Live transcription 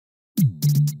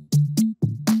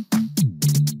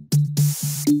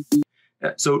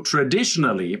So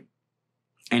traditionally,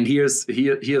 and here's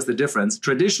the difference.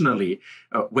 Traditionally,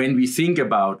 when we think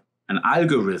about an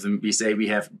algorithm, we say we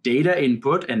have data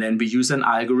input and then we use an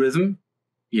algorithm.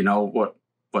 You know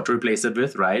what to replace it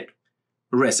with, right?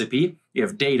 Recipe. We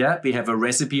have data. We have a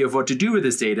recipe of what to do with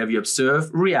this data. We observe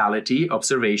reality,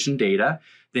 observation data.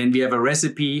 Then we have a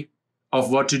recipe of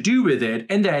what to do with it.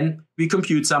 And then we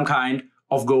compute some kind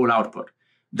of goal output.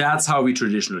 That's how we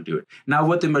traditionally do it. Now,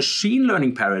 what the machine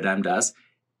learning paradigm does,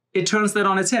 it turns that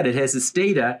on its head. It has its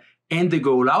data and the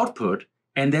goal output,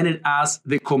 and then it asks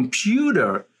the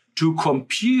computer to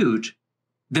compute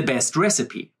the best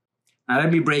recipe. Now,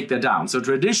 let me break that down. So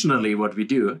traditionally, what we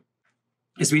do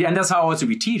is and that's how also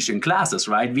we teach in classes,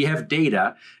 right? We have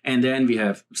data, and then we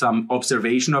have some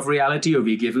observation of reality, or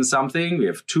we're given something. We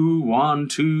have 2, 1,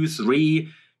 2, 3,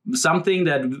 something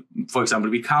that, for example,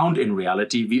 we count in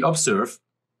reality, we observe,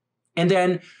 and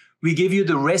then we give you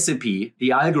the recipe,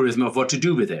 the algorithm of what to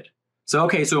do with it. So,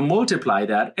 okay, so multiply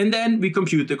that, and then we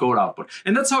compute the goal output.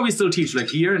 And that's how we still teach, like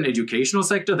here in the educational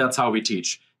sector, that's how we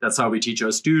teach. That's how we teach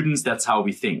our students. That's how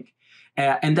we think.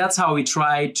 And that's how we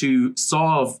try to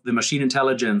solve the machine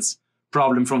intelligence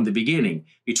problem from the beginning.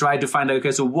 We try to find out,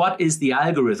 okay, so what is the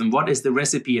algorithm? What is the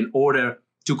recipe in order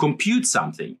to compute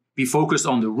something? We focus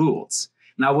on the rules.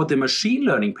 Now, what the machine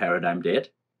learning paradigm did,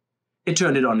 it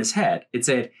turned it on its head. It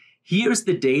said, here's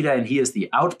the data and here's the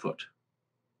output.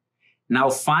 Now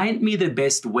find me the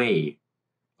best way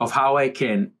of how I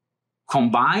can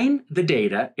combine the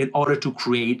data in order to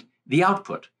create the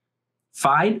output.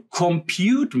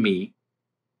 Compute me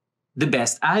the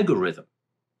best algorithm.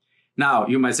 Now,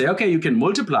 you might say, okay, you can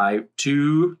multiply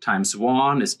 2 times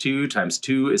 1 is 2 times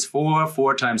 2 is 4,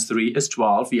 4 times 3 is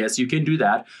 12. Yes, you can do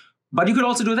that, but you could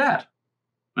also do that.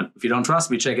 If you don't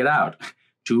trust me, check it out.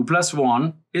 2 plus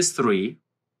 1 is 3.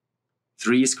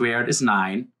 3 squared is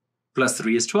 9, plus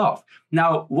 3 is 12.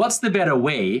 Now, what's the better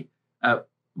way?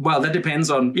 Well, that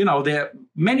depends on, there are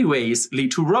many ways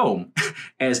lead to Rome,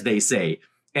 as they say.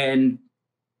 And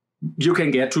you can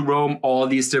get to Rome all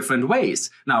these different ways.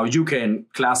 Now, you can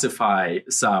classify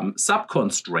some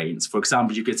sub-constraints. For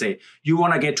example, you could say you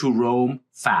want to get to Rome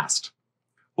fast.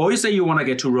 Or you say you want to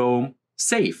get to Rome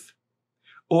safe.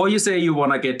 Or you say you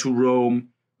want to get to Rome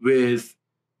with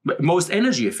most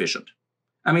energy efficient.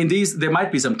 I mean, there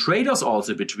might be some trade-offs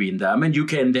also between them, and you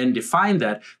can then define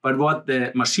that. But what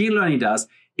the machine learning does,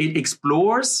 it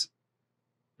explores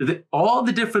all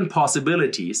the different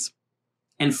possibilities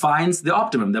and finds the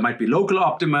optimum. There might be local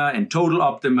optima and total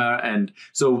optima. And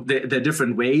so there are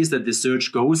different ways that the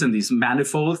search goes in these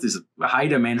manifolds, these high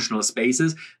dimensional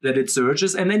spaces that it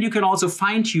searches. And then you can also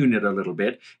fine tune it a little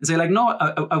bit and say like, no,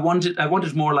 I want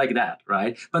it more like that,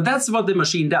 right? But that's what the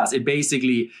machine does. It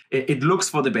basically, it looks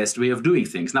for the best way of doing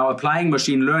things. Now, applying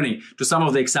machine learning to some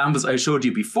of the examples I showed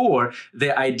you before,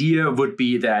 the idea would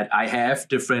be that I have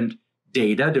different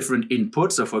data, different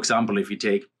inputs. So for example, if you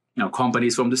take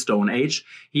companies from the Stone Age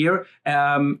here.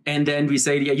 And then we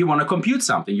say, yeah, you want to compute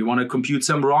something. You want to compute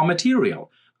some raw material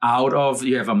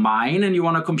you have a mine and you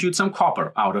want to compute some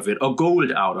copper out of it or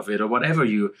gold out of it or whatever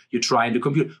you're trying to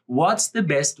compute. What's the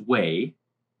best way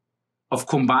of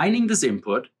combining this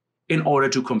input in order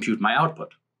to compute my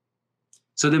output?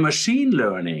 So the machine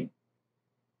learning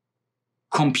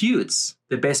computes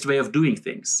the best way of doing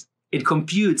things. It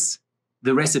computes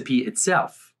the recipe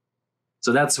itself.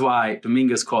 So that's why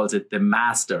Dominguez calls it the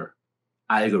master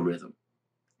algorithm.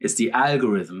 It's the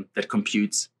algorithm that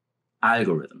computes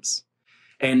algorithms.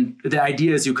 And the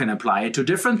idea is you can apply it to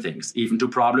different things, even to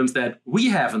problems that we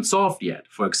haven't solved yet.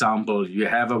 For example, you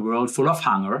have a world full of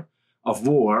hunger, of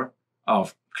war,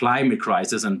 of climate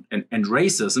crisis and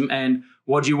racism. And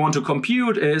what you want to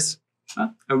compute is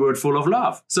a world full of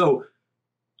love. So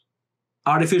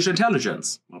artificial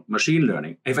intelligence, machine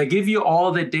learning. If I give you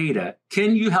all the data,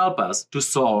 can you help us to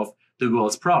solve the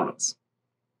world's problems?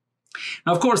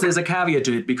 Now, of course, there's a caveat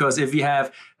to it, because if you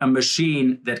have a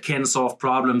machine that can solve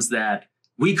problems that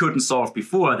we couldn't solve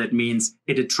before, that means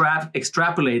it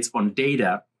extrapolates on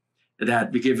data,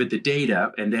 that we give it the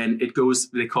data, and then it goes,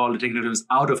 they call it technical terms,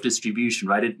 out of distribution,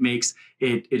 right? It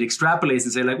extrapolates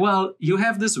and say like, well, you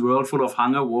have this world full of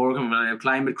hunger, war,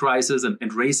 climate crisis, and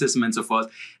racism and so forth.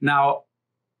 Now,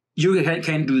 you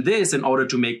can do this in order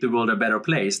to make the world a better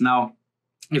place. Now,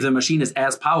 if the machine is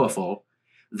as powerful,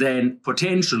 then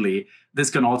potentially this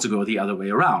can also go the other way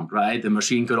around, right? The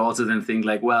machine could also then think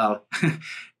like, well,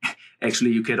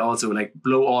 actually, you could also like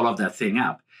blow all of that thing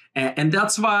up. And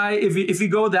that's why if we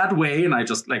go that way, and I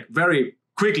just like very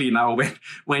quickly now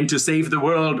when to save the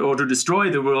world or to destroy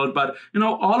the world, but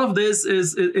all of this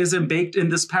is baked in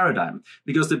this paradigm,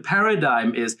 because the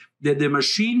paradigm is that the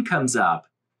machine comes up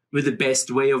with the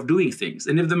best way of doing things.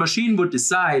 And if the machine would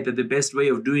decide that the best way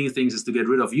of doing things is to get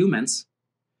rid of humans,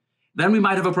 then we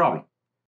might have a problem.